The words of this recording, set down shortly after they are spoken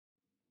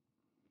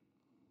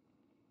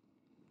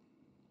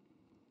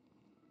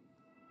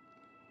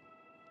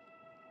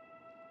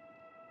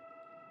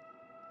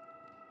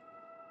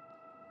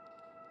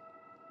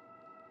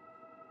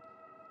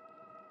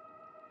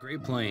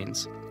Great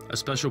Plains, a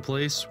special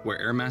place where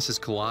air masses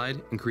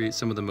collide and create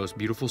some of the most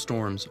beautiful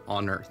storms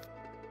on Earth.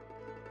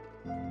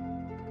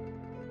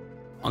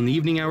 On the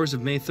evening hours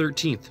of May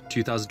 13th,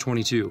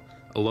 2022,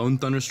 a lone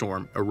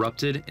thunderstorm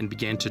erupted and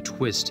began to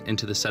twist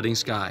into the setting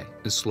sky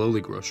and slowly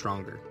grow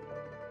stronger.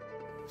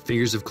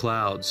 Figures of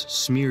clouds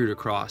smeared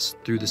across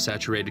through the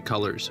saturated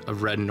colors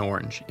of red and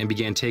orange and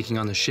began taking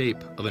on the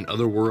shape of an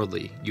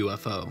otherworldly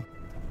UFO.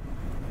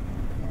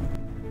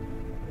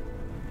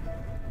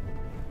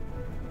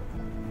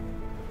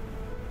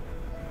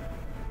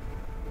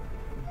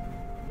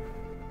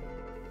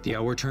 The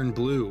hour turned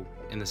blue,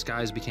 and the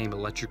skies became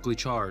electrically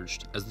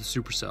charged as the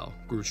supercell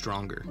grew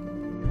stronger.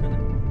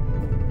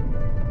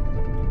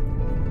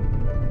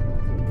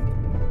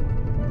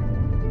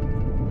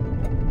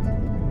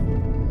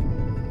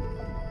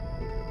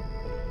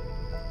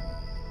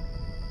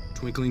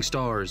 Twinkling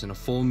stars and a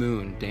full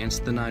moon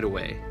danced the night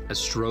away as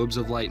strobes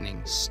of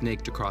lightning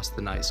snaked across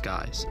the night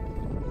skies.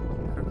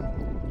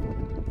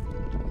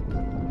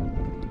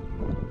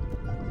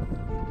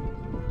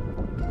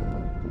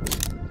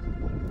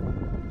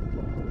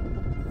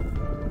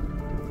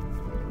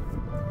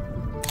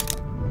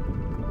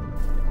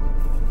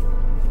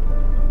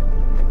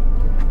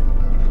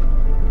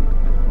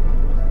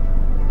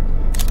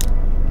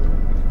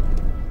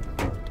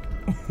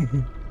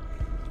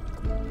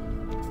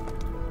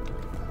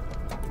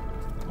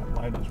 That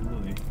light is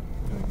really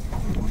doing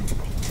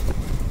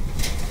wonders.